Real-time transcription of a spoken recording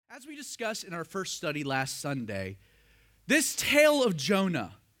As we discussed in our first study last Sunday, this tale of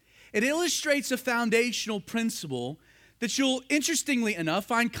Jonah, it illustrates a foundational principle that you'll, interestingly enough,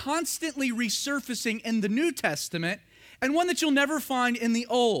 find constantly resurfacing in the New Testament and one that you'll never find in the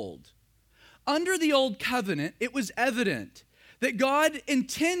Old. Under the Old Covenant, it was evident that God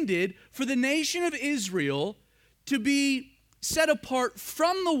intended for the nation of Israel to be set apart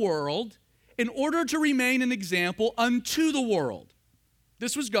from the world in order to remain an example unto the world.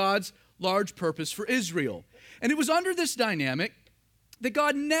 This was God's large purpose for Israel. And it was under this dynamic that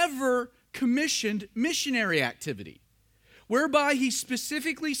God never commissioned missionary activity, whereby he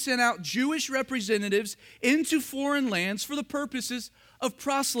specifically sent out Jewish representatives into foreign lands for the purposes of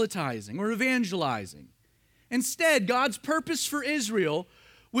proselytizing or evangelizing. Instead, God's purpose for Israel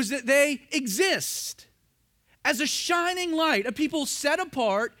was that they exist as a shining light, a people set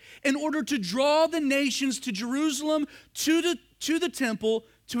apart in order to draw the nations to Jerusalem, to the temple,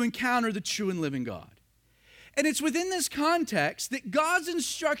 to encounter the true and living God. And it's within this context that God's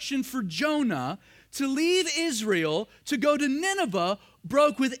instruction for Jonah to leave Israel to go to Nineveh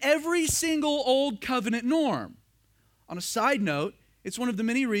broke with every single Old Covenant norm. On a side note, it's one of the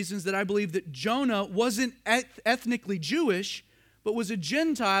many reasons that I believe that Jonah wasn't ethnically Jewish, but was a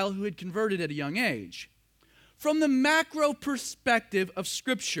Gentile who had converted at a young age. From the macro perspective of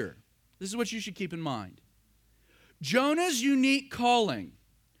Scripture, this is what you should keep in mind. Jonah's unique calling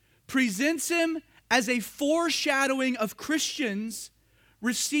presents him as a foreshadowing of Christians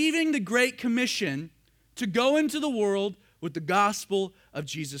receiving the Great Commission to go into the world with the gospel of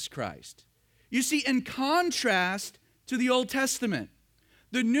Jesus Christ. You see, in contrast to the Old Testament,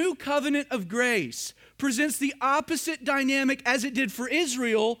 the new covenant of grace presents the opposite dynamic as it did for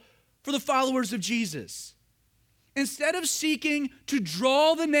Israel for the followers of Jesus. Instead of seeking to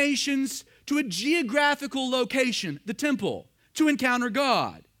draw the nations to a geographical location, the temple, to encounter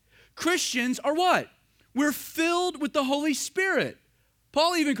God, Christians are what? We're filled with the Holy Spirit.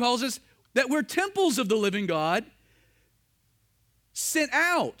 Paul even calls us that we're temples of the living God sent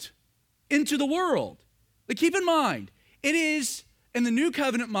out into the world. But keep in mind, it is, in the New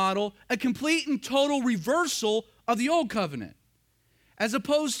Covenant model, a complete and total reversal of the Old Covenant. As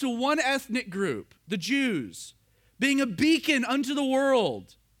opposed to one ethnic group, the Jews, being a beacon unto the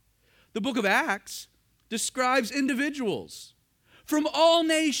world, the book of Acts describes individuals from all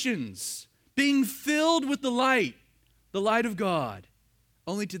nations being filled with the light of God,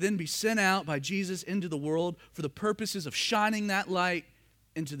 only to then be sent out by Jesus into the world for the purposes of shining that light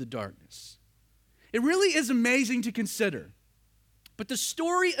into the darkness. It really is amazing to consider. But the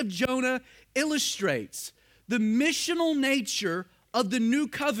story of Jonah illustrates the missional nature of the new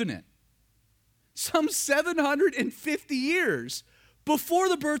covenant. Some 750 years before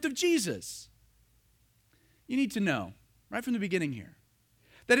the birth of Jesus. You need to know, right from the beginning here,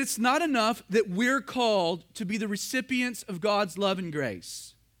 that it's not enough that we're called to be the recipients of God's love and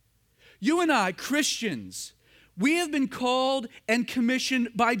grace. You and I, Christians, we have been called and commissioned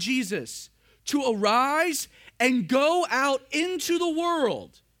by Jesus to arise and go out into the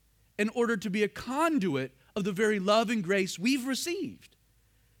world in order to be a conduit of the very love and grace we've received.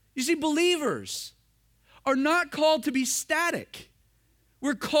 You see, believers are not called to be static.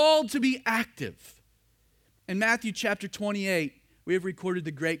 We're called to be active. In Matthew chapter 28, we have recorded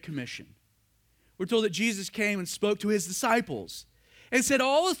the Great Commission. We're told that Jesus came and spoke to his disciples and said,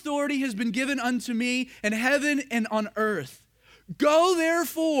 "All authority has been given unto me in heaven and on earth. Go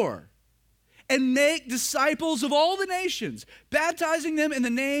therefore and make disciples of all the nations, baptizing them in the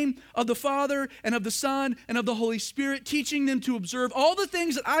name of the Father and of the Son and of the Holy Spirit, teaching them to observe all the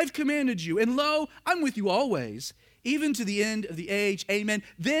things that I've commanded you. And lo, I'm with you always, even to the end of the age." Amen.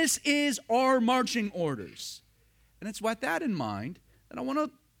 This is our marching orders. And it's with that in mind that I want to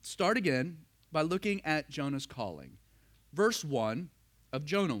start again by looking at Jonah's calling. Verse 1 of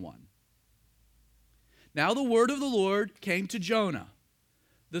Jonah 1. Now the word of the Lord came to Jonah,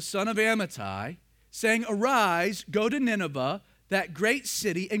 the son of Amittai, saying, "Arise, go to Nineveh, that great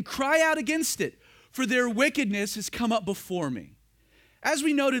city, and cry out against it, for their wickedness has come up before me." As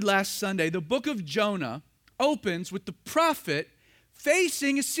we noted last Sunday, the book of Jonah opens with the prophet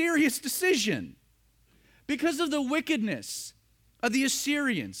facing a serious decision. Because of the wickedness of the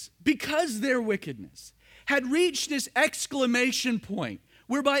Assyrians, because their wickedness had reached this exclamation point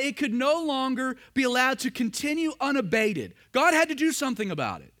whereby it could no longer be allowed to continue unabated. God had to do something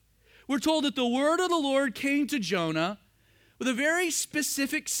about it. We're told that the word of the Lord came to Jonah with a very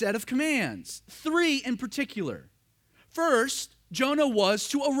specific set of commands, 3 in particular. First, Jonah was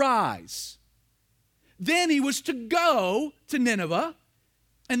to arise. Then he was to go to Nineveh.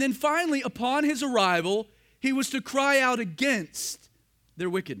 And then finally, upon his arrival, he was to cry out against their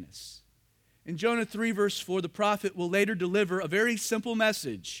wickedness. In Jonah 3, verse 4, the prophet will later deliver a very simple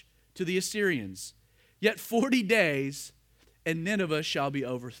message to the Assyrians. Yet 40 days, and Nineveh shall be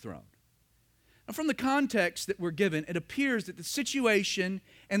overthrown. Now, from the context that we're given, it appears that the situation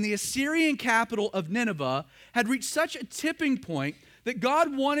in the Assyrian capital of Nineveh had reached such a tipping point that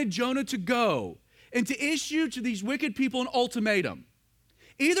God wanted Jonah to go and to issue to these wicked people an ultimatum.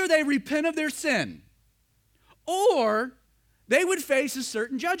 Either they repent of their sin, or they would face a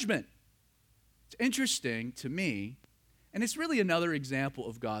certain judgment. It's interesting to me, and it's really another example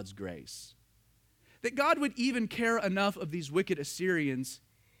of God's grace, that God would even care enough of these wicked Assyrians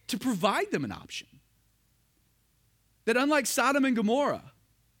to provide them an option. That unlike Sodom and Gomorrah,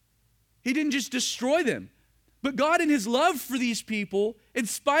 he didn't just destroy them, but God in his love for these people, in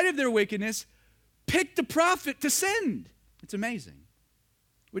spite of their wickedness, picked a prophet to send. It's amazing.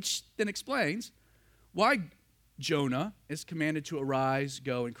 Which then explains why Jonah is commanded to arise,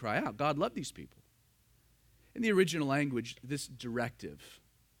 go, and cry out. God loved these people. In the original language, this directive,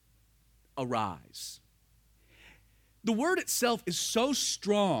 arise, the word itself is so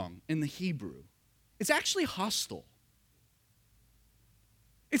strong in the Hebrew, it's actually hostile.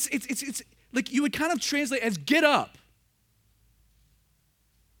 It's like you would kind of translate as get up.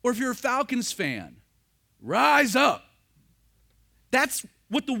 Or if you're a Falcons fan, rise up. That's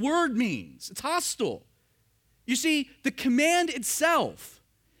what the word means. It's hostile. You see, the command itself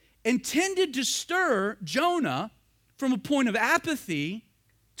intended to stir Jonah from a point of apathy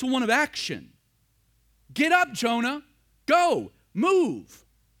to one of action. Get up, Jonah. Go. Move.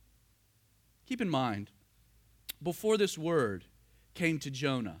 Keep in mind, before this word came to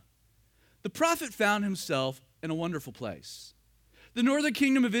Jonah, the prophet found himself in a wonderful place. The northern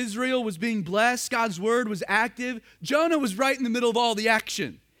kingdom of Israel was being blessed. God's word was active. Jonah was right in the middle of all the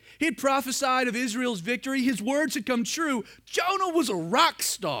action. He had prophesied of Israel's victory. His words had come true. Jonah was a rock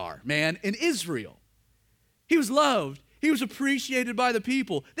star, man, in Israel. He was loved. He was appreciated by the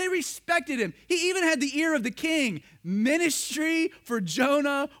people. They respected him. He even had the ear of the king. Ministry for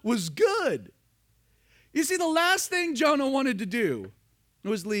Jonah was good. You see, the last thing Jonah wanted to do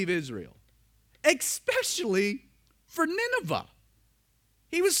was leave Israel, especially for Nineveh.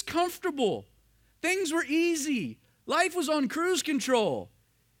 He was comfortable. Things were easy. Life was on cruise control.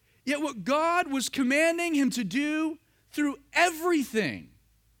 Yet what God was commanding him to do threw everything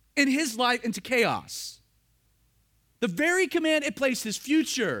in his life into chaos. The very command, it placed his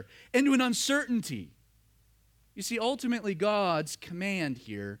future into an uncertainty. You see, ultimately God's command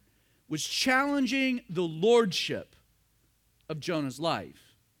here was challenging the lordship of Jonah's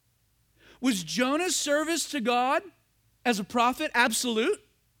life. Was Jonah's service to God as a prophet absolute?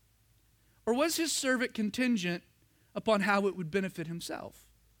 Or was his service contingent upon how it would benefit himself?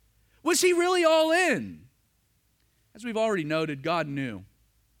 Was he really all in? As we've already noted, God knew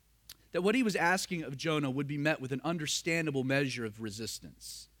that what he was asking of Jonah would be met with an understandable measure of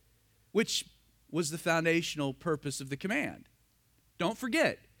resistance, which was the foundational purpose of the command. Don't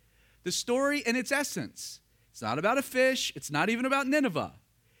forget, the story in its essence, it's not about a fish, it's not even about Nineveh.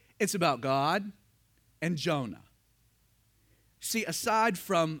 It's about God and Jonah. See, aside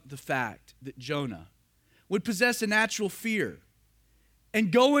from the fact that Jonah would possess a natural fear, and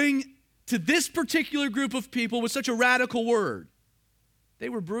going to this particular group of people with such a radical word, they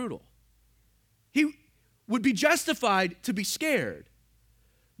were brutal. He would be justified to be scared.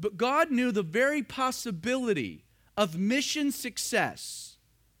 But God knew the very possibility of mission success,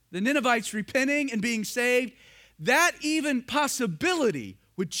 the Ninevites repenting and being saved, that even possibility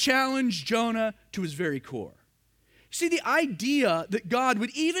would challenge Jonah to his very core. See, the idea that God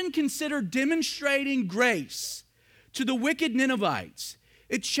would even consider demonstrating grace to the wicked Ninevites,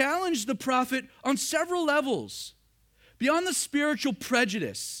 it challenged the prophet on several levels. Beyond the spiritual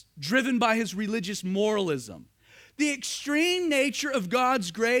prejudice driven by his religious moralism, the extreme nature of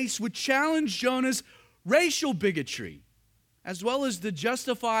God's grace would challenge Jonah's racial bigotry, as well as the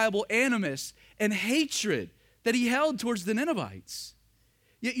justifiable animus and hatred that he held towards the Ninevites.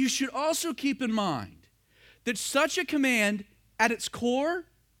 Yet you should also keep in mind that such a command at its core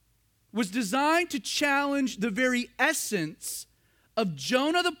was designed to challenge the very essence of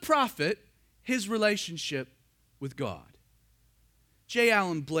Jonah the prophet, his relationship with God. J.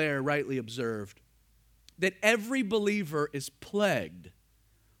 Allen Blair rightly observed that every believer is plagued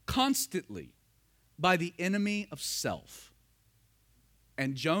constantly by the enemy of self.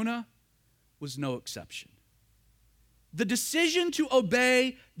 And Jonah was no exception. The decision to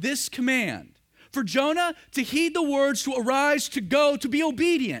obey this command, for Jonah to heed the words, to arise, to go, to be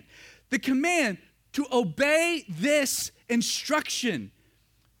obedient, the command to obey this instruction,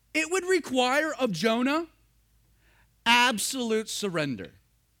 it would require of Jonah absolute surrender.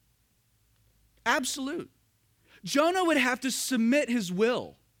 Absolute. Jonah would have to submit his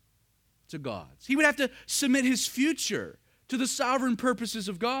will to God's. He would have to submit his future to the sovereign purposes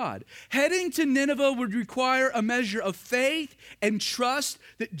of God. Heading to Nineveh would require a measure of faith and trust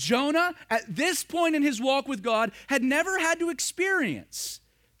that Jonah, at this point in his walk with God, had never had to experience.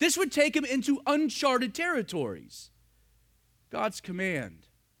 This would take him into uncharted territories. God's command.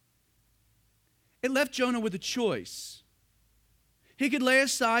 It left Jonah with a choice. He could lay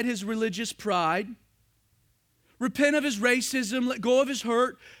aside his religious pride, repent of his racism, let go of his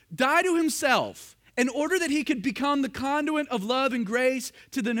hurt, die to himself in order that he could become the conduit of love and grace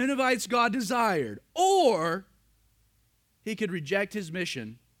to the Ninevites God desired. Or he could reject his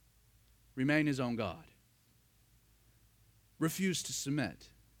mission, remain his own God, refuse to submit.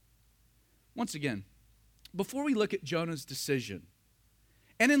 Once again, before we look at Jonah's decision,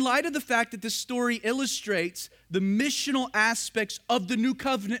 and in light of the fact that this story illustrates the missional aspects of the new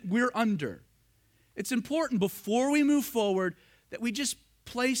covenant we're under, it's important before we move forward that we just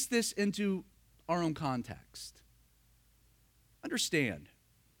place this into our own context. Understand,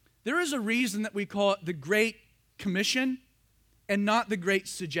 there is a reason that we call it the Great Commission and not the Great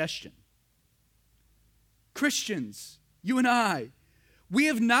Suggestion. Christians, you and I, we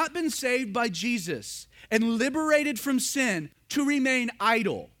have not been saved by Jesus and liberated from sin to remain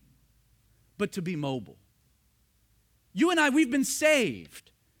idle, but to be mobile. You and I, we've been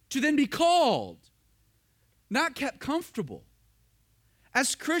saved to then be called, not kept comfortable.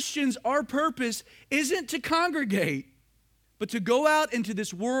 As Christians, our purpose isn't to congregate, but to go out into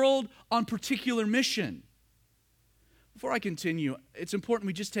this world on particular mission. Before I continue, it's important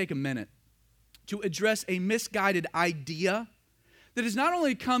we just take a minute to address a misguided idea that has not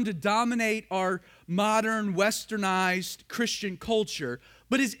only come to dominate our modern, westernized Christian culture,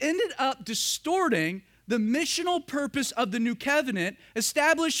 but has ended up distorting the missional purpose of the new covenant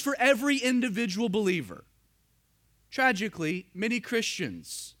established for every individual believer. Tragically, many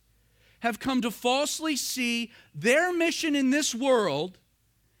Christians have come to falsely see their mission in this world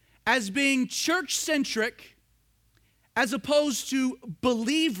as being church-centric as opposed to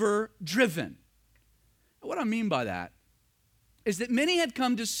believer-driven. What I mean by that is that many had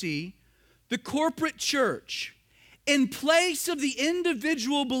come to see the corporate church in place of the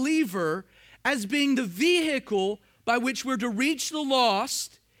individual believer as being the vehicle by which we're to reach the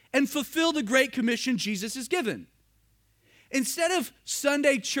lost and fulfill the Great Commission Jesus has given. Instead of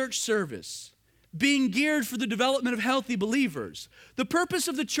Sunday church service being geared for the development of healthy believers, the purpose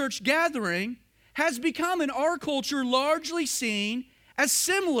of the church gathering has become in our culture largely seen as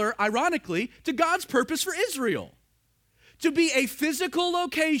similar, ironically, to God's purpose for Israel. To be a physical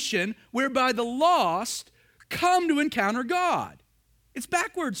location whereby the lost come to encounter God. It's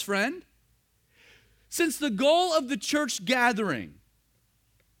backwards, friend. Since the goal of the church gathering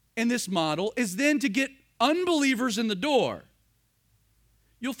in this model is then to get unbelievers in the door,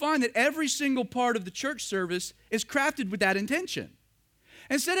 you'll find that every single part of the church service is crafted with that intention.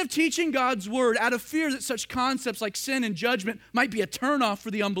 Instead of teaching God's word out of fear that such concepts like sin and judgment might be a turnoff for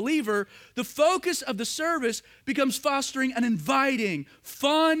the unbeliever, the focus of the service becomes fostering an inviting,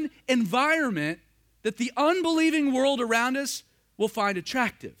 fun environment that the unbelieving world around us will find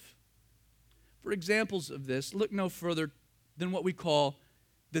attractive. For examples of this, look no further than what we call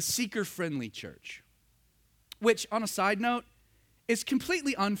the seeker-friendly church, which, on a side note, is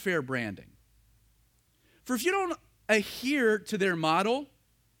completely unfair branding. For if you don't adhere to their model,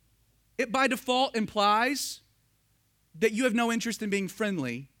 it by default implies that you have no interest in being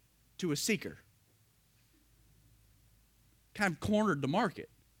friendly to a seeker. Kind of cornered the market.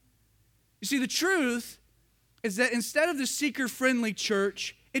 You see, the truth is that instead of the seeker-friendly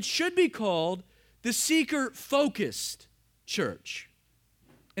church, it should be called the seeker-focused church.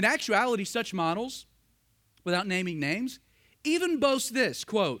 In actuality, such models, without naming names, even boast this,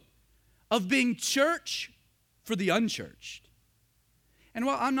 quote, of being church for the unchurched. And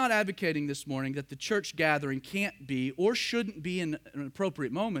while I'm not advocating this morning that the church gathering can't be or shouldn't be in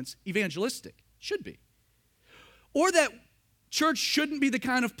appropriate moments evangelistic, should be, or that church shouldn't be the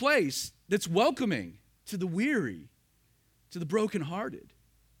kind of place that's welcoming to the weary, to the brokenhearted.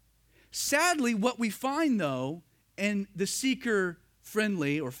 Sadly, what we find, though, in the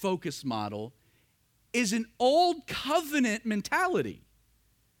seeker-friendly or focus model is an old covenant mentality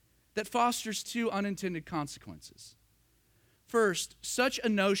that fosters two unintended consequences. First, such a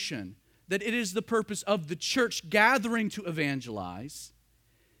notion that it is the purpose of the church gathering to evangelize,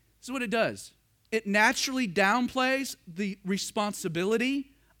 this is what it does. It naturally downplays the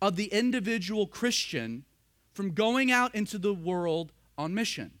responsibility of the individual Christian from going out into the world on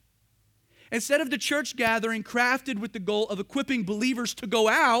mission. Instead of the church gathering crafted with the goal of equipping believers to go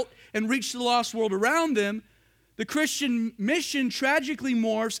out and reach the lost world around them, the Christian mission tragically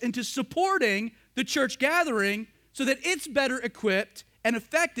morphs into supporting the church gathering so that it's better equipped and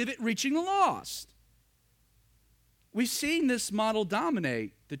effective at reaching the lost. We've seen this model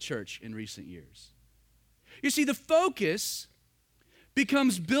dominate the church in recent years. You see, the focus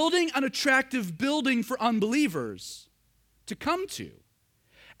becomes building an attractive building for unbelievers to come to,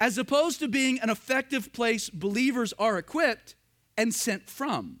 as opposed to being an effective place believers are equipped and sent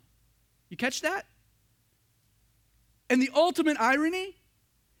from. You catch that? And the ultimate irony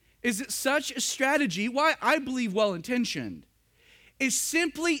is that such a strategy, why I believe well-intentioned, is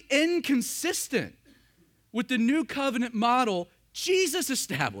simply inconsistent with the new covenant model Jesus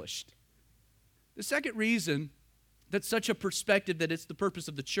established. The second reason that such a perspective that it's the purpose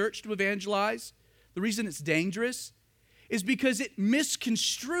of the church to evangelize, the reason it's dangerous, is because it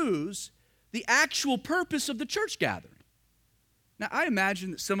misconstrues the actual purpose of the church gathering. Now, I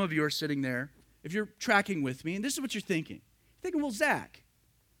imagine that some of you are sitting there, if you're tracking with me, and this is what you're thinking. You're thinking, well, Zach,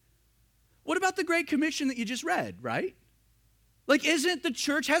 what about the Great Commission that you just read, right? Like, hasn't the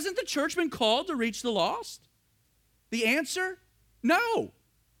church been called to reach the lost? The answer? No,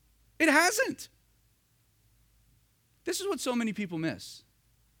 it hasn't. This is what so many people miss.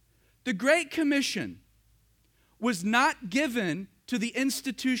 The Great Commission was not given to the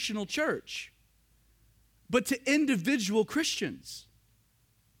institutional church, but to individual Christians.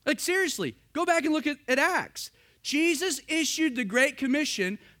 Like, seriously, go back and look at Acts. Jesus issued the Great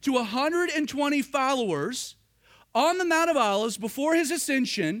Commission to 120 followers on the Mount of Olives before his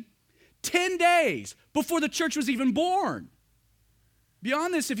ascension, 10 days before the church was even born.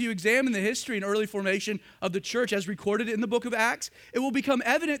 Beyond this, if you examine the history and early formation of the church as recorded in the book of Acts, it will become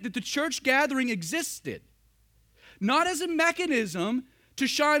evident that the church gathering existed, not as a mechanism to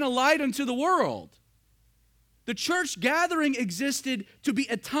shine a light unto the world. The church gathering existed to be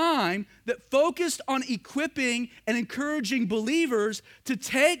a time that focused on equipping and encouraging believers to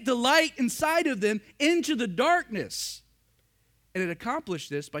take the light inside of them into the darkness. And it accomplished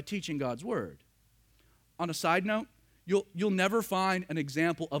this by teaching God's word. On a side note, you'll never find an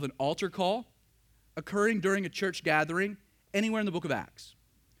example of an altar call occurring during a church gathering anywhere in the book of Acts.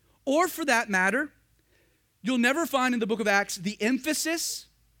 Or for that matter, you'll never find in the book of Acts the emphasis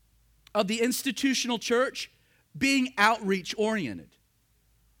of the institutional church being outreach-oriented,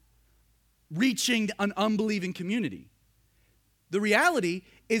 reaching an unbelieving community. The reality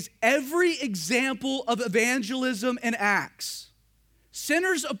is every example of evangelism in Acts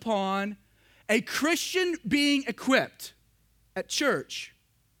centers upon a Christian being equipped at church,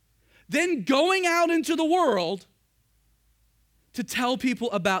 then going out into the world to tell people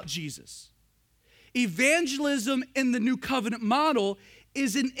about Jesus. Evangelism in the New Covenant model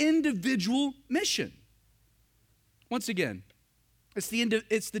is an individual mission. Once again,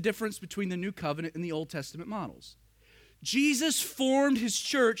 it's the difference between the New Covenant and the Old Testament models. Jesus formed his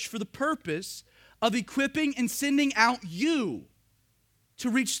church for the purpose of equipping and sending out you to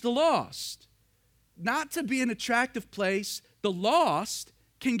reach the lost, not to be an attractive place the lost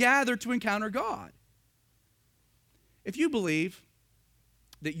can gather to encounter God. If you believe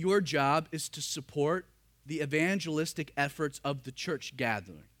that your job is to support the evangelistic efforts of the church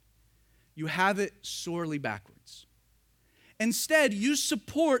gathering, you have it sorely backwards. Instead, you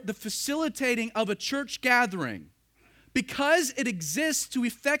support the facilitating of a church gathering because it exists to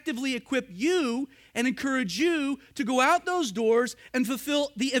effectively equip you and encourage you to go out those doors and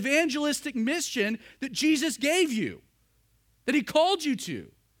fulfill the evangelistic mission that Jesus gave you, that he called you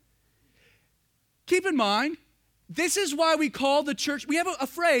to. Keep in mind, this is why we call the church, we have a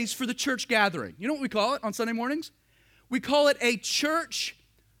phrase for the church gathering. You know what we call it on Sunday mornings? We call it a church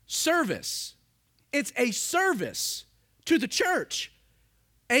service. It's a service to the church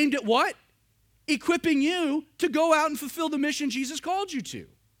aimed at what? Equipping you to go out and fulfill the mission Jesus called you to. You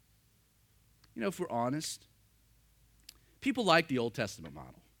know, if we're honest, people like the Old Testament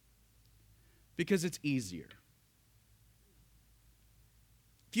model because it's easier.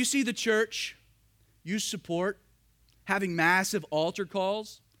 If you see the church you support having massive altar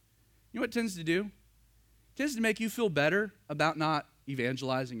calls, you know what it tends to do? It tends to make you feel better about not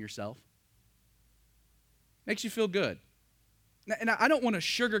evangelizing yourself. Makes you feel good. And I don't want to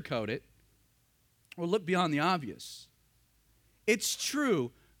sugarcoat it or look beyond the obvious. It's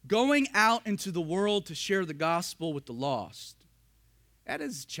true, going out into the world to share the gospel with the lost, that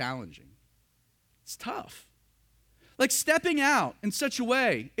is challenging. It's tough. Like stepping out in such a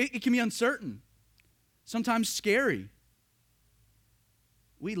way, it can be uncertain, sometimes scary.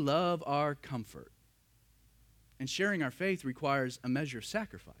 We love our comfort, and sharing our faith requires a measure of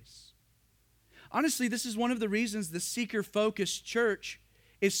sacrifice. Honestly, this is one of the reasons the seeker-focused church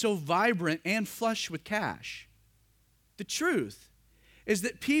is so vibrant and flush with cash. The truth is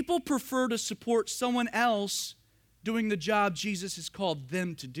that people prefer to support someone else doing the job Jesus has called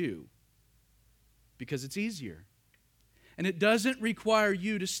them to do because it's easier. And it doesn't require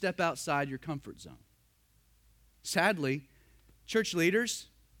you to step outside your comfort zone. Sadly, church leaders,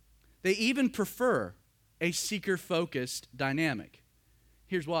 they even prefer a seeker-focused dynamic.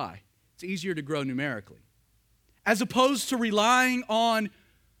 Here's why. It's easier to grow numerically. As opposed to relying on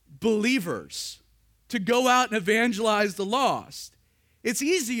believers to go out and evangelize the lost, it's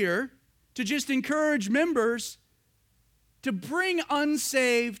easier to just encourage members to bring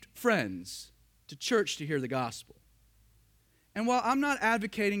unsaved friends to church to hear the gospel. And while I'm not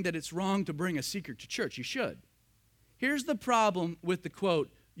advocating that it's wrong to bring a seeker to church, you should. Here's the problem with the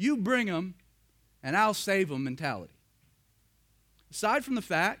quote, "You bring them and I'll save them" mentality. Aside from the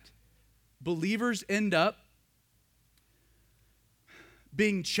fact believers end up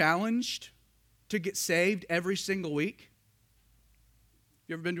being challenged to get saved every single week.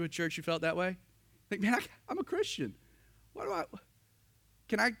 You ever been to a church you felt that way? Like, man, I'm a Christian.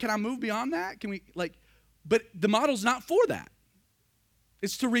 Can I move beyond that? But the model's not for that.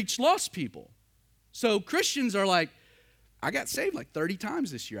 It's to reach lost people. So Christians are like, I got saved like 30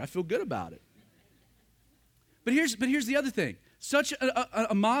 times this year. I feel good about it. But here's the other thing. Such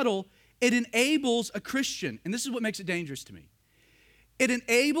a model, it enables a Christian, and this is what makes it dangerous to me. It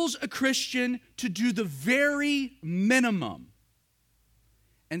enables a Christian to do the very minimum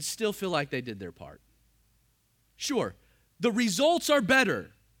and still feel like they did their part. Sure, the results are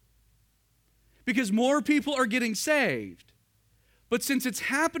better because more people are getting saved. But since it's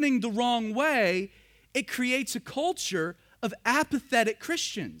happening the wrong way, it creates a culture of apathetic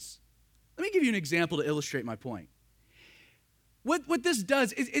Christians. Let me give you an example to illustrate my point. What this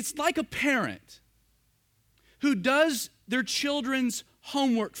does is it's like a parent who does their children's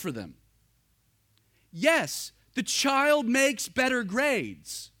homework for them. Yes, the child makes better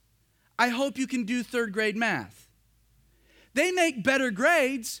grades. I hope you can do third grade math. They make better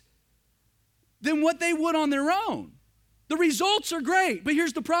grades than what they would on their own. The results are great, but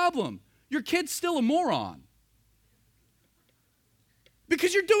here's the problem. Your kid's still a moron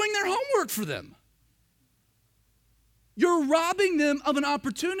because you're doing their homework for them. You're robbing them of an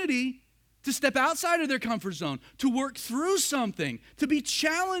opportunity to step outside of their comfort zone, to work through something, to be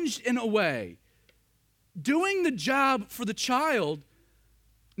challenged in a way. Doing the job for the child,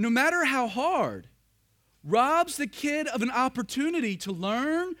 no matter how hard, robs the kid of an opportunity to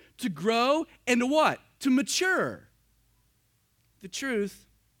learn, to grow, and to what? To mature. The truth,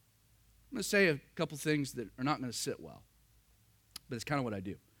 I'm going to say a couple things that are not going to sit well, but it's kind of what I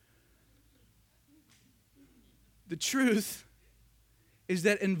do. The truth is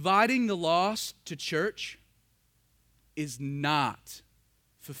that inviting the lost to church is not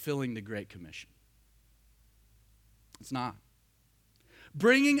fulfilling the Great Commission. It's not.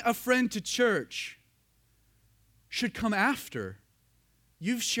 Bringing a friend to church should come after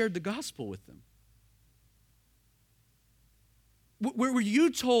you've shared the gospel with them. Where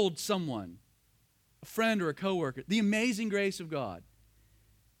you told someone, a friend or a coworker, the amazing grace of God,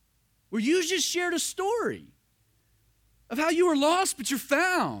 where you just shared a story of how you were lost but you're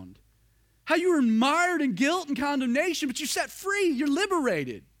found, how you were mired in guilt and condemnation but you're set free, you're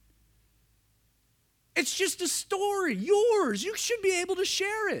liberated. It's just a story, yours. You should be able to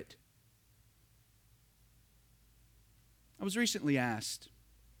share it. I was recently asked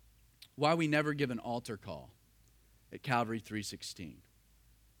why we never give an altar call at Calvary 316.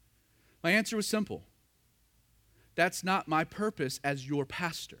 My answer was simple. That's not my purpose as your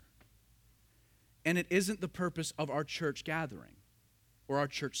pastor. And it isn't the purpose of our church gathering or our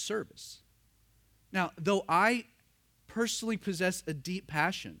church service. Now, though I personally possess a deep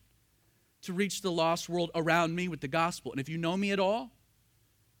passion to reach the lost world around me with the gospel, and if you know me at all,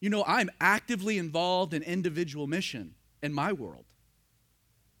 you know I'm actively involved in individual mission in my world.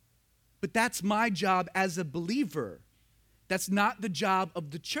 But that's my job as a believer. That's not the job of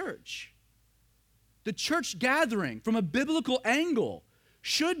the church. The church gathering, from a biblical angle,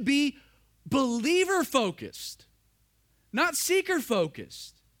 should be believer-focused, not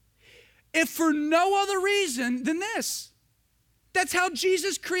seeker-focused. If for no other reason than this, that's how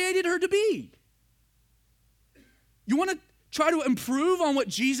Jesus created her to be. You want to try to improve on what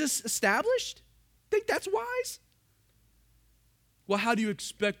Jesus established? Think that's wise? Well, how do you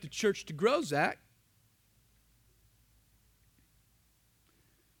expect the church to grow, Zach?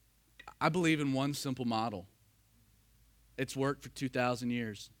 I believe in one simple model. It's worked for 2,000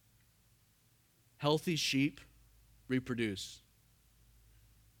 years. Healthy sheep reproduce.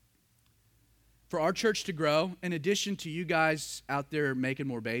 for our church to grow, in addition to you guys out there making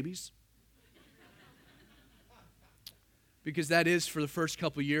more babies, because that is, for the first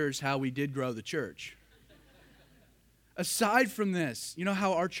couple years, how we did grow the church. Aside from this, you know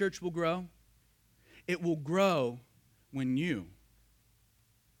how our church will grow? It will grow when you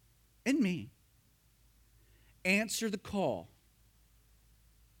and me answer the call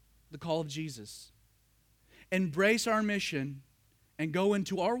of Jesus, embrace our mission, and go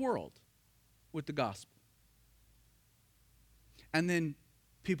into our world with the gospel. And then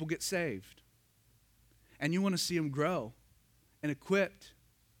people get saved. And you want to see them grow and equipped.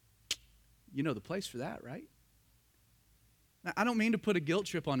 You know the place for that, right? Now, I don't mean to put a guilt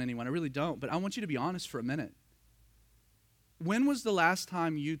trip on anyone. I really don't. But I want you to be honest for a minute. When was the last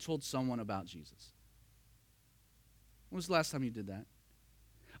time you told someone about Jesus? When was the last time you did that?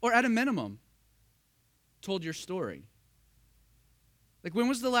 Or at a minimum, told your story? Like, when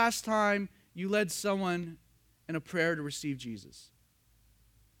was the last time you led someone in a prayer to receive Jesus?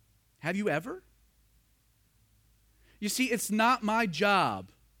 Have you ever? You see, it's not my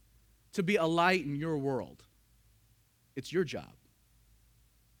job to be a light in your world. It's your job.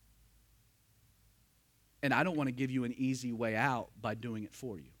 And I don't want to give you an easy way out by doing it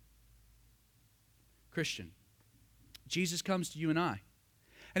for you. Christian, Jesus comes to you and I,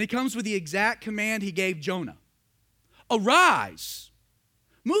 and he comes with the exact command he gave Jonah. Arise.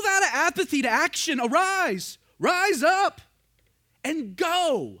 Move out of apathy to action. Arise. Rise up and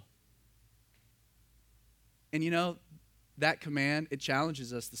go. And you know, that command, it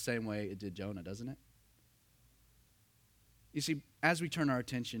challenges us the same way it did Jonah, doesn't it? You see, as we turn our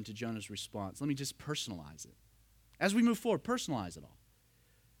attention to Jonah's response, let me just personalize it. As we move forward, personalize it all.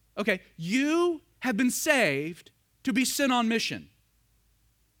 Okay, you have been saved to be sent on mission.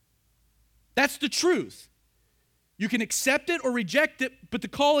 That's the truth. You can accept it or reject it, but the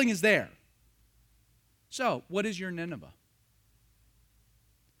calling is there. So, what is your Nineveh?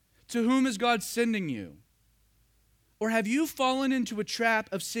 To whom is God sending you? Or have you fallen into a trap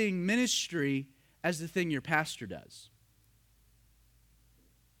of seeing ministry as the thing your pastor does?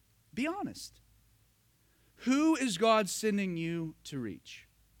 Be honest. Who is God sending you to reach?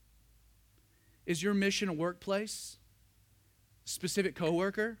 Is your mission a workplace? A specific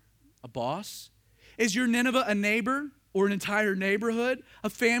coworker? A boss? Is your Nineveh a neighbor or an entire neighborhood? A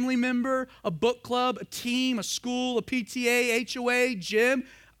family member? A book club? A team? A school? A PTA? HOA? Gym?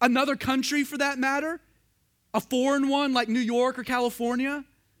 Another country for that matter? A foreign one like New York or California?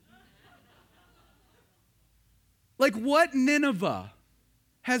 Like, what Nineveh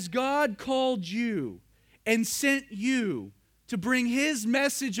has God called you and sent you to bring his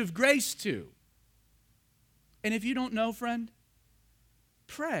message of grace to? And if you don't know, friend,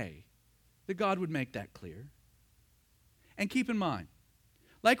 pray that God would make that clear. And keep in mind,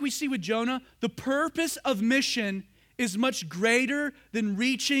 like we see with Jonah, the purpose of mission is much greater than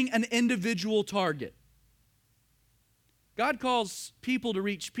reaching an individual target. God calls people to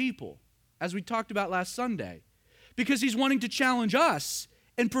reach people, as we talked about last Sunday, because he's wanting to challenge us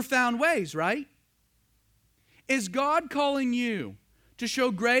in profound ways, right? Is God calling you to show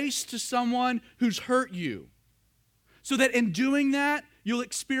grace to someone who's hurt you, so that in doing that, you'll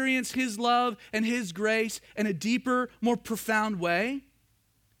experience his love and his grace in a deeper, more profound way?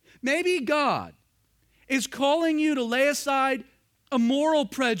 Maybe God is calling you to lay aside a moral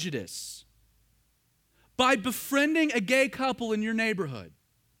prejudice by befriending a gay couple in your neighborhood.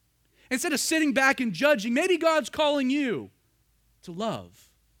 Instead of sitting back and judging, maybe God's calling you to love,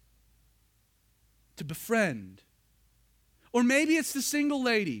 to befriend. Or maybe it's the single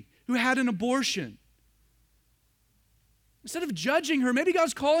lady who had an abortion. Instead of judging her, maybe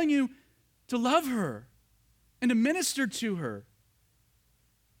God's calling you to love her and to minister to her.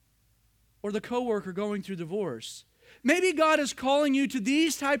 Or the coworker going through divorce. Maybe God is calling you to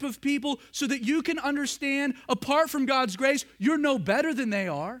these type of people so that you can understand, apart from God's grace, you're no better than they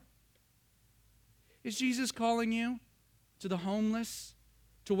are. Is Jesus calling you to the homeless,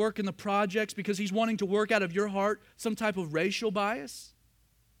 to work in the projects because he's wanting to work out of your heart some type of racial bias?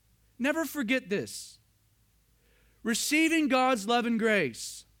 Never forget this. Receiving God's love and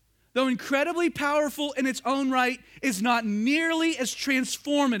grace, though incredibly powerful in its own right, is not nearly as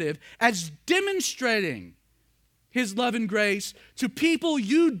transformative as demonstrating his love and grace to people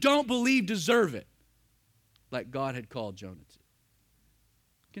you don't believe deserve it, like God had called Jonah to.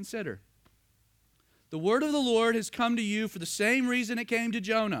 Consider. The word of the Lord has come to you for the same reason it came to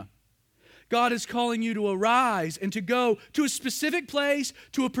Jonah. God is calling you to arise and to go to a specific place,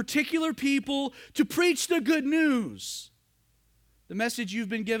 to a particular people, to preach the good news. The message you've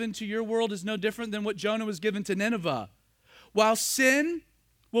been given to your world is no different than what Jonah was given to Nineveh. While sin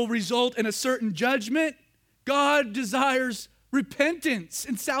will result in a certain judgment. God desires repentance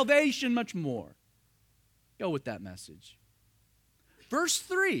and salvation much more. Go with that message. Verse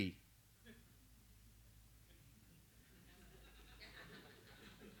 3.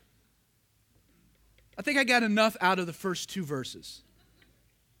 I think I got enough out of the first two verses.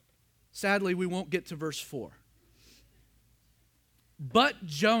 Sadly, we won't get to verse 4. But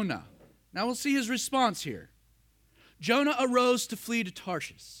Jonah. Now we'll see his response here. Jonah arose to flee to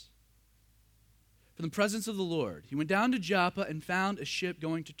Tarshish from the presence of the Lord. He went down to Joppa and found a ship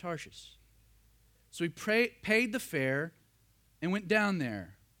going to Tarshish. So he paid the fare and went down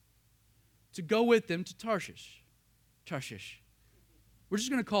there to go with them to Tarshish. Tarshish. We're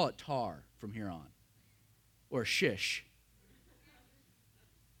just going to call it Tar from here on. Or Shish.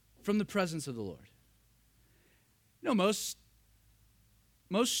 From the presence of the Lord. You know, most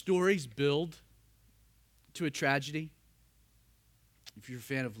stories build to a tragedy. If you're a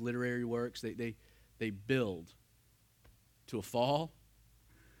fan of literary works, they build to a fall.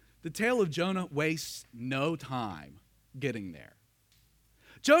 The tale of Jonah wastes no time getting there.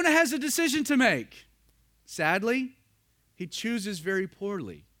 Jonah has a decision to make. Sadly, he chooses very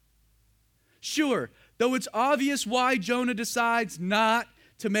poorly. Sure, though it's obvious why Jonah decides not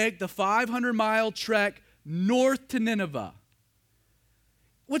to make the 500-mile trek north to Nineveh.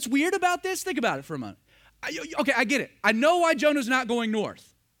 What's weird about this? Think about it for a moment. Okay, I get it. I know why Jonah's not going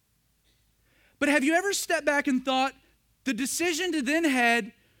north. But have you ever stepped back and thought the decision to then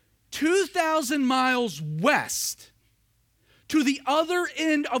head 2,000 miles west to the other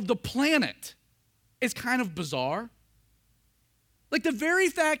end of the planet is kind of bizarre? Like the very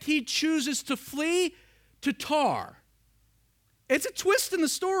fact he chooses to flee to Tar. It's a twist in the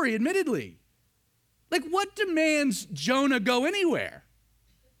story, admittedly. Like what demands Jonah go anywhere?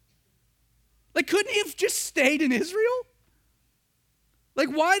 Like couldn't he have just stayed in Israel? Like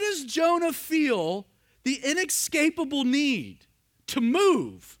why does Jonah feel the inescapable need to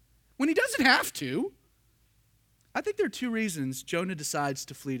move when he doesn't have to? I think there are two reasons Jonah decides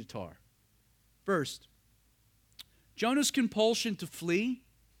to flee to Tar. First, Jonah's compulsion to flee,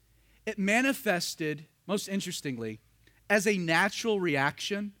 it manifested, most interestingly, as a natural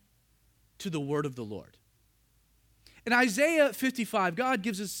reaction to the word of the Lord. In Isaiah 55, God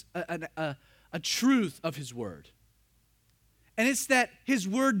gives us a truth of his word. And it's that his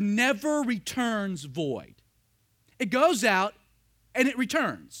word never returns void. It goes out and it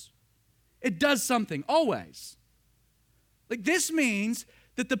returns. It does something, always. Like this means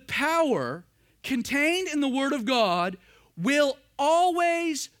that the power contained in the word of God will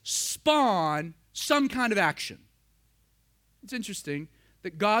always spawn some kind of action. It's interesting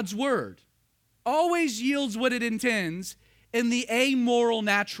that God's word always yields what it intends in the amoral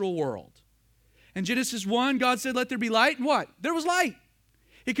natural world. In Genesis 1, God said, let there be light, and what? There was light.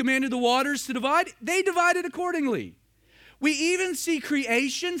 He commanded the waters to divide. They divided accordingly. We even see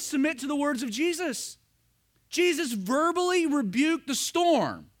creation submit to the words of Jesus. Jesus verbally rebuked the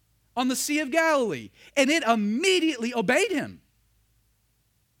storm on the Sea of Galilee, and it immediately obeyed him.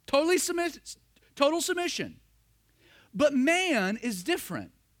 Total submission. But man is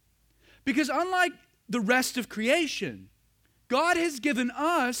different because unlike the rest of creation, God has given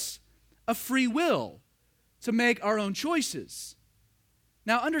us a free will to make our own choices.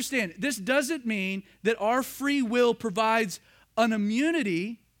 Now understand, this doesn't mean that our free will provides an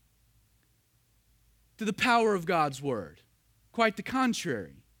immunity to the power of God's word. Quite the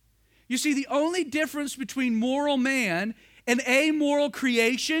contrary. You see, the only difference between moral man and amoral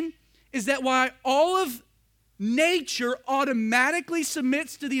creation is that while all of nature automatically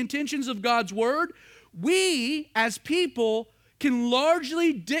submits to the intentions of God's word, we as people can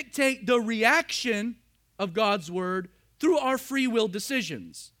largely dictate the reaction of God's word through our free will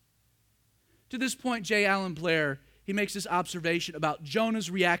decisions. To this point, J. Allen Blair, he makes this observation about Jonah's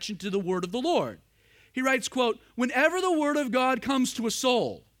reaction to the word of the Lord. He writes, quote, whenever the word of God comes to a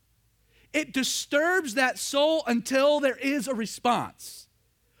soul, it disturbs that soul until there is a response.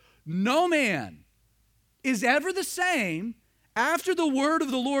 No man is ever the same after the word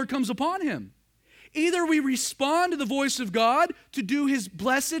of the Lord comes upon him. Either we respond to the voice of God to do his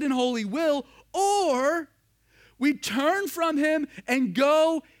blessed and holy will, or we turn from him and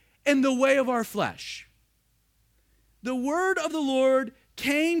go in the way of our flesh. The word of the Lord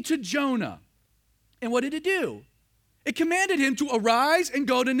came to Jonah. And what did it do? It commanded him to arise and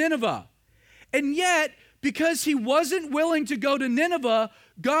go to Nineveh. And yet, because he wasn't willing to go to Nineveh,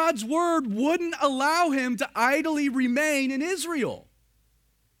 God's word wouldn't allow him to idly remain in Israel.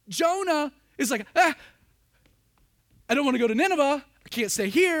 Jonah is like, I don't want to go to Nineveh. I can't stay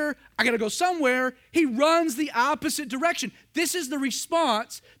here. I got to go somewhere. He runs the opposite direction. This is the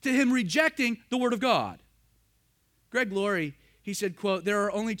response to him rejecting the word of God. Greg Laurie, he said, quote, "There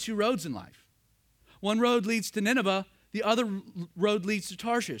are only two roads in life. One road leads to Nineveh. The other road leads to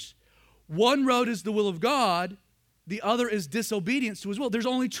Tarshish. One road is the will of God. The other is disobedience to his will." There's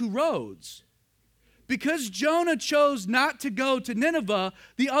only two roads. Because Jonah chose not to go to Nineveh,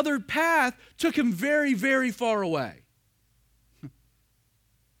 the other path took him very, very far away. You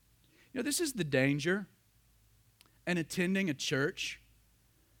know, this is the danger in attending a church.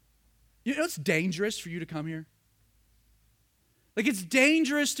 You know, it's dangerous for you to come here. Like, it's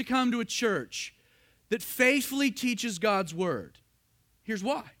dangerous to come to a church that faithfully teaches God's word. Here's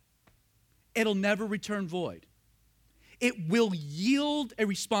why. It'll never return void. It will yield a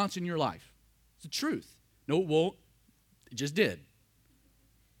response in your life. It's the truth. No, it won't. It just did.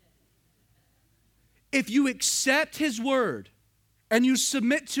 If you accept his word and you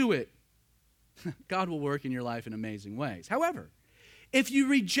submit to it, God will work in your life in amazing ways. However, if you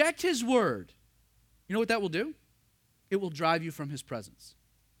reject his word, you know what that will do? It will drive you from his presence.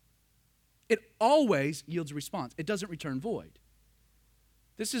 It always yields a response. It doesn't return void.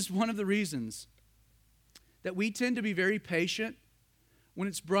 This is one of the reasons that we tend to be very patient when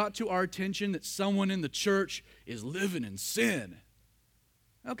it's brought to our attention that someone in the church is living in sin.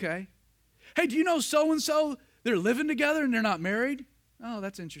 Okay. Hey, do you know so-and-so? They're living together and they're not married? Oh,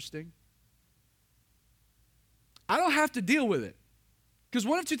 that's interesting. I don't have to deal with it. Because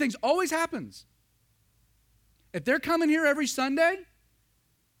one of two things always happens. If they're coming here every Sunday,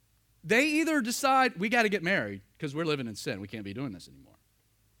 they either decide we got to get married because we're living in sin. We can't be doing this anymore.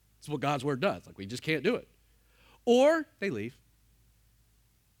 It's what God's word does. Like, we just can't do it. Or they leave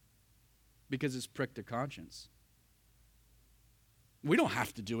because it's pricked their conscience. We don't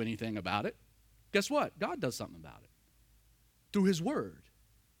have to do anything about it. Guess what? God does something about it through his word.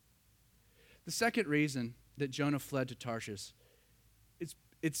 The second reason that Jonah fled to Tarshish,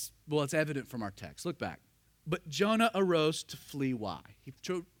 it's evident from our text. Look back. But Jonah arose to flee. Why? He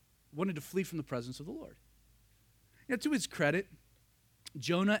wanted to flee from the presence of the Lord. You know, to his credit,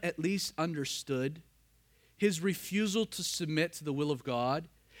 Jonah at least understood his refusal to submit to the will of God.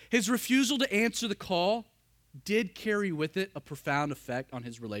 His refusal to answer the call did carry with it a profound effect on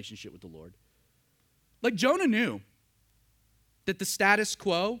his relationship with the Lord. Like, Jonah knew that the status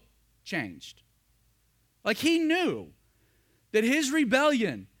quo changed. Like, he knew that his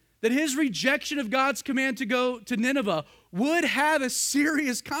rebellion, that his rejection of God's command to go to Nineveh would have a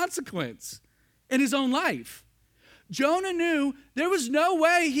serious consequence in his own life. Jonah knew there was no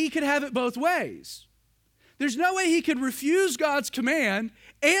way he could have it both ways. There's no way he could refuse God's command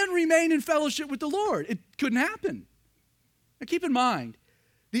and remain in fellowship with the Lord. It couldn't happen. Now keep in mind,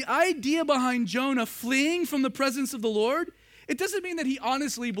 the idea behind Jonah fleeing from the presence of the Lord, it doesn't mean that he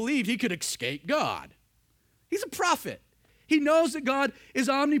honestly believed he could escape God. He's a prophet. He knows that God is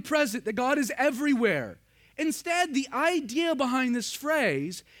omnipresent, that God is everywhere. Instead, the idea behind this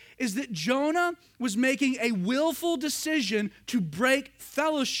phrase is that Jonah was making a willful decision to break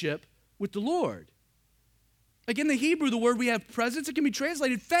fellowship with the Lord. Like, in the Hebrew, the word we have presence, it can be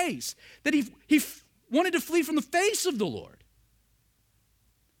translated face, that he wanted to flee from the face of the Lord.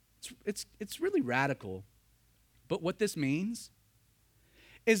 It's really radical. But what this means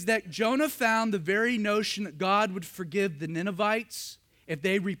is that Jonah found the very notion that God would forgive the Ninevites if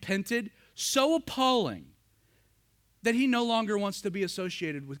they repented so appalling that he no longer wants to be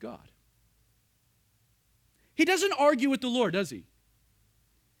associated with God. He doesn't argue with the Lord, does he?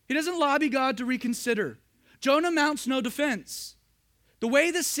 He doesn't lobby God to reconsider. Jonah mounts no defense. The way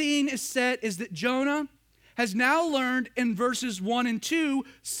the scene is set is that Jonah has now learned in verses 1 and 2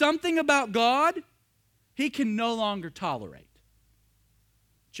 something about God he can no longer tolerate.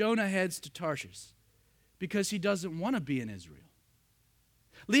 Jonah heads to Tarshish because he doesn't want to be in Israel.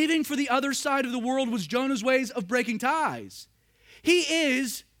 Leaving for the other side of the world was Jonah's ways of breaking ties. He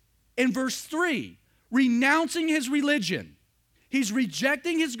is, in verse 3, renouncing his religion. He's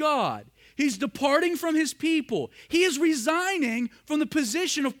rejecting his God. He's departing from his people. He is resigning from the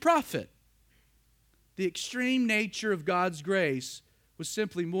position of prophet. The extreme nature of God's grace was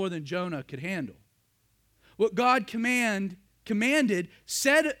simply more than Jonah could handle. What God commanded,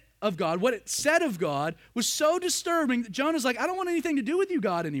 said of God, what it said of God was so disturbing that Jonah's like, I don't want anything to do with you,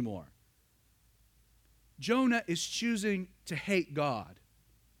 God, anymore. Jonah is choosing to hate God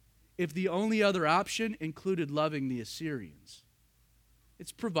if the only other option included loving the Assyrians.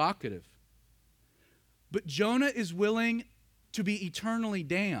 It's provocative. But Jonah is willing to be eternally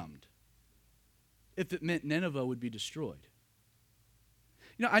damned if it meant Nineveh would be destroyed.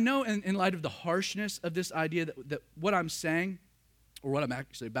 You know, I know in light of the harshness of this idea that what I'm saying or what I'm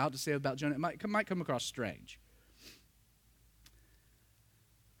actually about to say about Jonah, it might come across strange.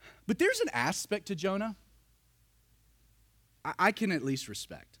 But there's an aspect to Jonah I can at least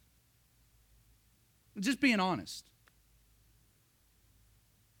respect. Just being honest.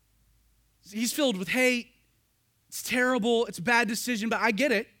 He's filled with hate. It's terrible. It's a bad decision, but I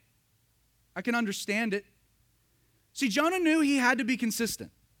get it. I can understand it. See, Jonah knew he had to be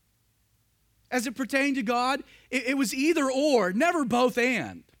consistent. As it pertained to God, it was either or, never both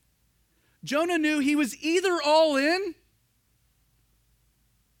and. Jonah knew he was either all in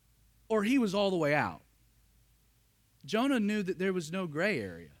or he was all the way out. Jonah knew that there was no gray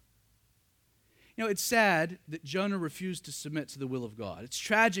area. You know, it's sad that Jonah refused to submit to the will of God. It's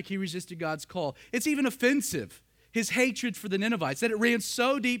tragic he resisted God's call. It's even offensive, his hatred for the Ninevites, that it ran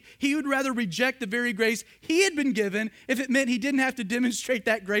so deep he would rather reject the very grace he had been given if it meant he didn't have to demonstrate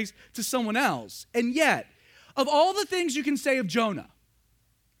that grace to someone else. And yet, of all the things you can say of Jonah,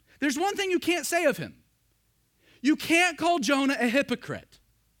 there's one thing you can't say of him. You can't call Jonah a hypocrite.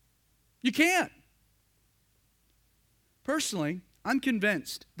 You can't. Personally, I'm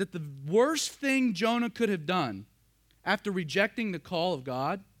convinced that the worst thing Jonah could have done after rejecting the call of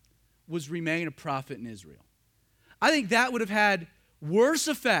God was remain a prophet in Israel. I think that would have had worse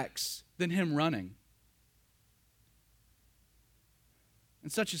effects than him running. In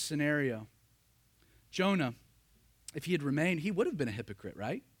such a scenario, Jonah, if he had remained, he would have been a hypocrite,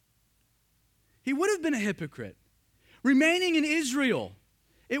 right? He would have been a hypocrite. Remaining in Israel,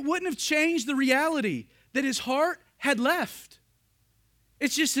 it wouldn't have changed the reality that his heart had left.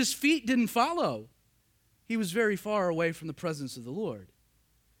 It's just his feet didn't follow. He was very far away from the presence of the Lord.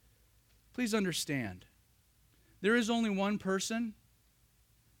 Please understand, there is only one person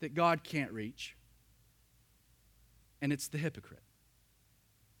that God can't reach, and it's the hypocrite.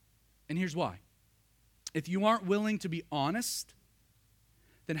 And here's why. If you aren't willing to be honest,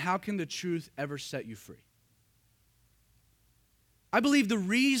 then how can the truth ever set you free? I believe the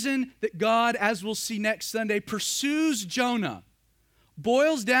reason that God, as we'll see next Sunday, pursues Jonah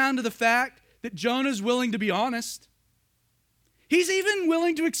boils down to the fact that Jonah's willing to be honest. He's even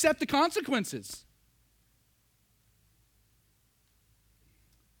willing to accept the consequences.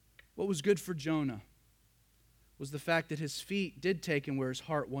 What was good for Jonah was the fact that his feet did take him where his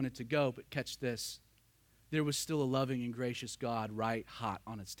heart wanted to go, but catch this, there was still a loving and gracious God right hot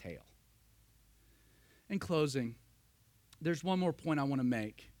on his tail. In closing, there's one more point I want to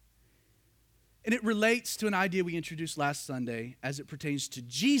make. And it relates to an idea we introduced last Sunday as it pertains to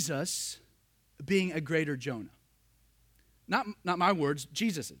Jesus being a greater Jonah. Not my words,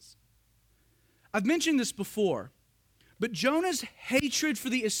 Jesus's. I've mentioned this before, but Jonah's hatred for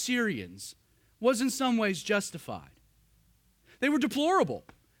the Assyrians was in some ways justified. They were deplorable.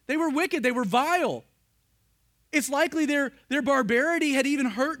 They were wicked. They were vile. It's likely their barbarity had even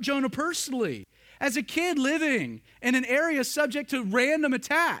hurt Jonah personally. As a kid living in an area subject to random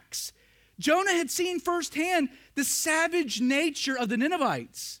attacks, Jonah had seen firsthand the savage nature of the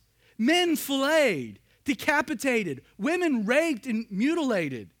Ninevites. Men filleted, decapitated, women raped and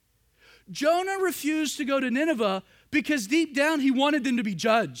mutilated. Jonah refused to go to Nineveh because deep down he wanted them to be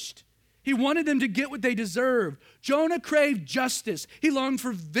judged. He wanted them to get what they deserved. Jonah craved justice. He longed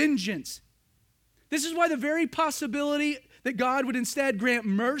for vengeance. This is why the very possibility that God would instead grant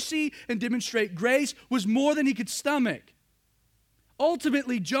mercy and demonstrate grace was more than he could stomach.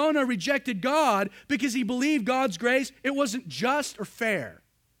 Ultimately, Jonah rejected God because he believed God's grace, it wasn't just or fair.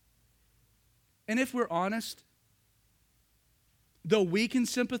 And if we're honest, though we can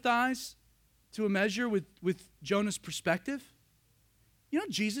sympathize to a measure with Jonah's perspective, you know,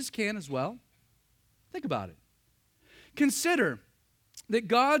 Jesus can as well. Think about it. Consider that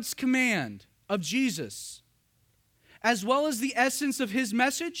God's command of Jesus, as well as the essence of his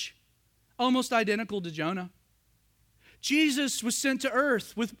message, almost identical to Jonah. Jesus was sent to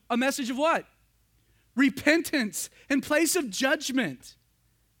earth with a message of what? Repentance in place of judgment,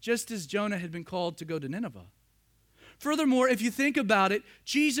 just as Jonah had been called to go to Nineveh. Furthermore, if you think about it,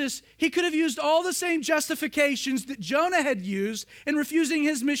 Jesus, he could have used all the same justifications that Jonah had used in refusing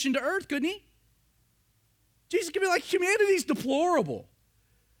his mission to earth, couldn't he? Jesus could be like, humanity's deplorable.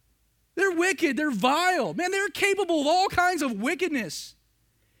 They're wicked, they're vile. Man, they're capable of all kinds of wickedness.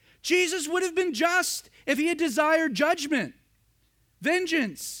 Jesus would have been just if he had desired judgment,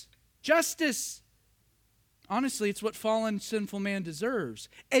 vengeance, justice. Honestly, it's what fallen, sinful man deserves.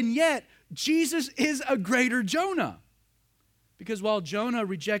 And yet, Jesus is a greater Jonah. Because while Jonah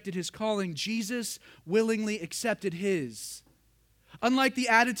rejected his calling, Jesus willingly accepted his. Unlike the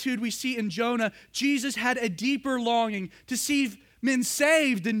attitude we see in Jonah, Jesus had a deeper longing to see men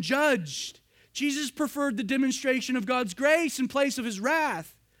saved and judged. Jesus preferred the demonstration of God's grace in place of his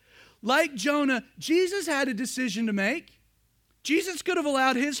wrath. Like Jonah, Jesus had a decision to make. Jesus could have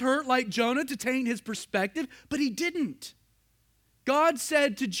allowed his hurt, like Jonah, to taint his perspective, but he didn't. God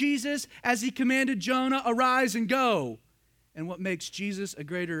said to Jesus as he commanded Jonah, "Arise and go." And what makes Jesus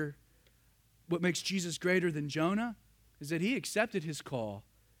greater than Jonah is that he accepted his call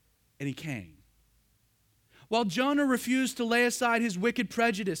and he came. While Jonah refused to lay aside his wicked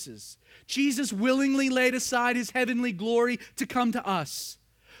prejudices, Jesus willingly laid aside his heavenly glory to come to us.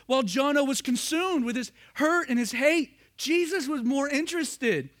 While Jonah was consumed with his hurt and his hate, Jesus was more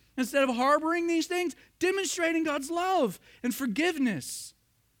interested, instead of harboring these things, demonstrating God's love and forgiveness.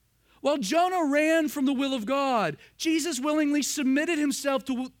 While Jonah ran from the will of God, Jesus willingly submitted himself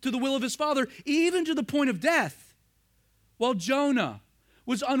to the will of his Father, even to the point of death. While Jonah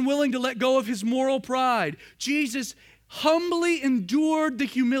was unwilling to let go of his moral pride, Jesus humbly endured the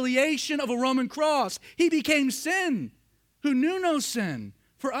humiliation of a Roman cross. He became sin, who knew no sin,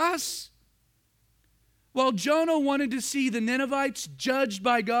 for us. While Jonah wanted to see the Ninevites judged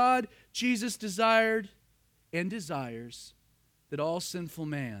by God, Jesus desired and desires that all sinful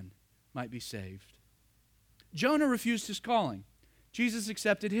man might be saved. Jonah refused his calling. Jesus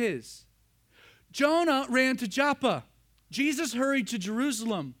accepted his. Jonah ran to Joppa. Jesus hurried to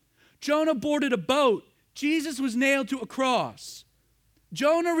Jerusalem. Jonah boarded a boat. Jesus was nailed to a cross.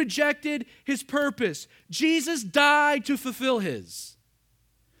 Jonah rejected his purpose. Jesus died to fulfill his.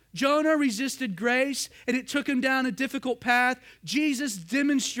 Jonah resisted grace, and it took him down a difficult path. Jesus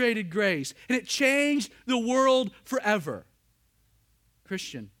demonstrated grace, and it changed the world forever.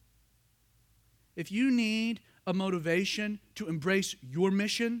 Christian, if you need a motivation to embrace your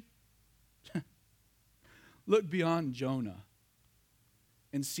mission, look beyond Jonah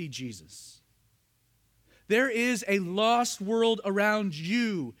and see Jesus. There is a lost world around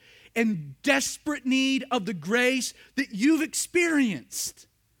you in desperate need of the grace that you've experienced,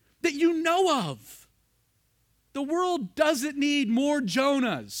 that you know of. The world doesn't need more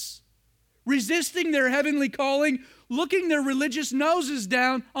Jonahs resisting their heavenly calling, looking their religious noses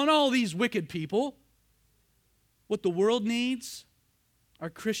down on all these wicked people. What the world needs are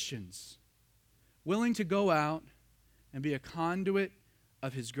Christians willing to go out and be a conduit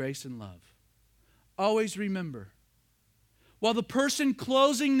of his grace and love. Always remember, while the person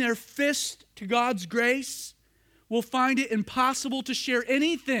closing their fist to God's grace will find it impossible to share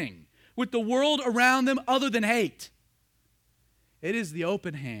anything with the world around them other than hate, it is the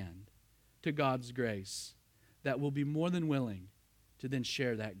open hand to God's grace that will be more than willing to then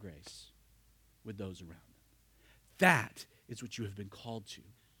share that grace with those around them. That is what you have been called to.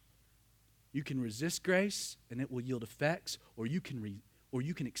 You can resist grace and it will yield effects, or you can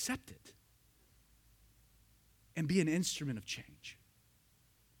accept it and be an instrument of change.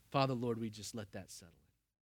 Father, Lord, we just let that settle.